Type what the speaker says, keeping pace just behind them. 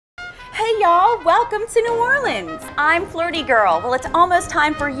Hey y'all, welcome to New Orleans. I'm Fleurty Girl. Well, it's almost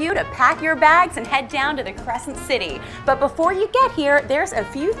time for you to pack your bags and head down to the Crescent City. But before you get here, there's a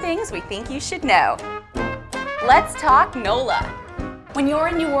few things we think you should know. Let's talk NOLA. When you're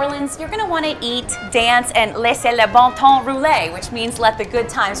in New Orleans, you're gonna wanna eat, dance, and laisser le bon temps rouler, which means let the good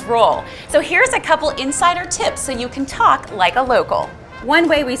times roll. So here's a couple insider tips so you can talk like a local. One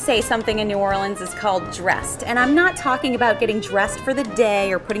way we say something in New Orleans is called dressed, and I'm not talking about getting dressed for the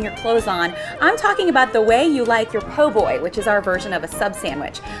day or putting your clothes on. I'm talking about the way you like your po' boy, which is our version of a sub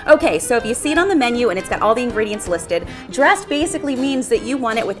sandwich. Okay, so if you see it on the menu and it's got all the ingredients listed, dressed basically means that you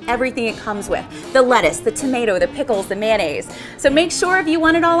want it with everything it comes with. The lettuce, the tomato, the pickles, the mayonnaise. So make sure if you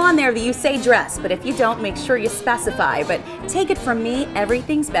want it all on there that you say dressed, but if you don't, make sure you specify. But take it from me,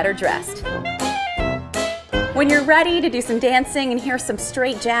 everything's better dressed. When you're ready to do some dancing and hear some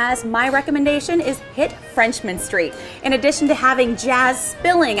straight jazz, my recommendation is hit Frenchman Street. In addition to having jazz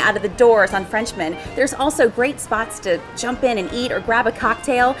spilling out of the doors on Frenchman, there's also great spots to jump in and eat or grab a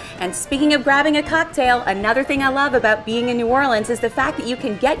cocktail. And speaking of grabbing a cocktail, another thing I love about being in New Orleans is the fact that you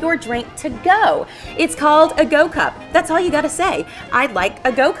can get your drink to go. It's called a Go Cup. That's all you gotta say. I'd like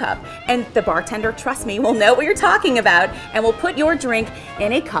a Go Cup. And the bartender, trust me, will know what you're talking about and will put your drink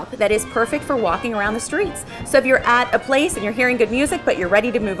in a cup that is perfect for walking around the streets. So if you're at a place and you're hearing good music but you're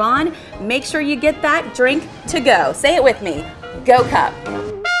ready to move on, make sure you get that drink to go. Say it with me, Go Cup.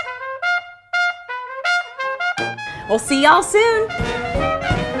 We'll see y'all soon.